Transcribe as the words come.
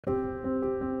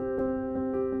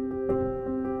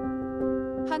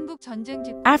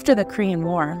After the Korean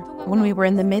War, when we were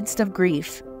in the midst of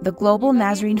grief, the global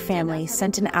Nazarene family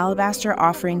sent an alabaster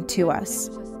offering to us.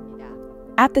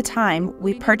 At the time,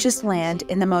 we purchased land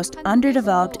in the most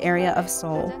underdeveloped area of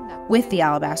Seoul with the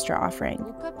alabaster offering,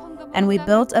 and we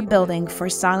built a building for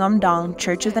Sangam-dong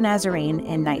Church of the Nazarene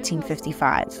in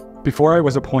 1955. Before I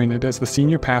was appointed as the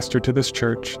senior pastor to this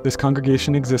church, this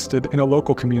congregation existed in a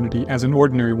local community as an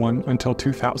ordinary one until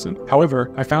 2000.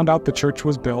 However, I found out the church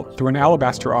was built through an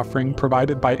alabaster offering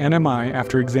provided by NMI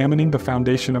after examining the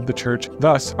foundation of the church.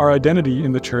 Thus, our identity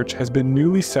in the church has been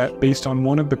newly set based on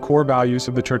one of the core values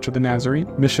of the Church of the Nazarene,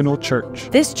 missional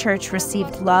church. This church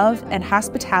received love and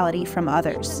hospitality from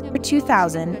others. For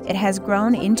 2000, it has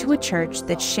grown into a church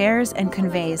that shares and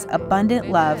conveys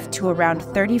abundant love to around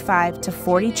 35 to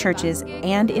 40 churches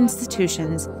and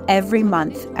institutions every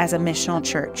month as a missional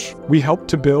church. We help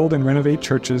to build and renovate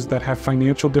churches that have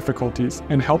financial difficulties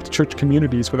and helped church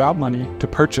communities without money to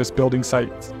purchase building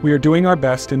sites. We are doing our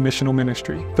best in missional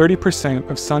ministry. 30%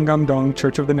 of Sangam-dong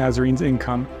Church of the Nazarene's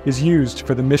income is used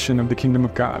for the mission of the Kingdom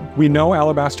of God. We know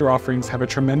alabaster offerings have a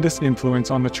tremendous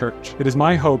influence on the church. It is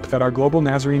my hope that our global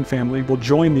Nazarene family will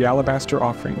join the alabaster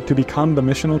offering to become the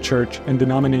missional church and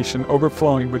denomination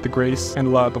overflowing with the grace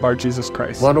and love of our Jesus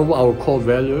Christ. One of our core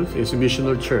values is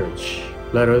missional church.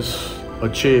 Let us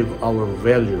achieve our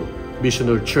value,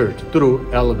 missional church,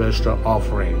 through alabaster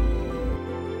offering.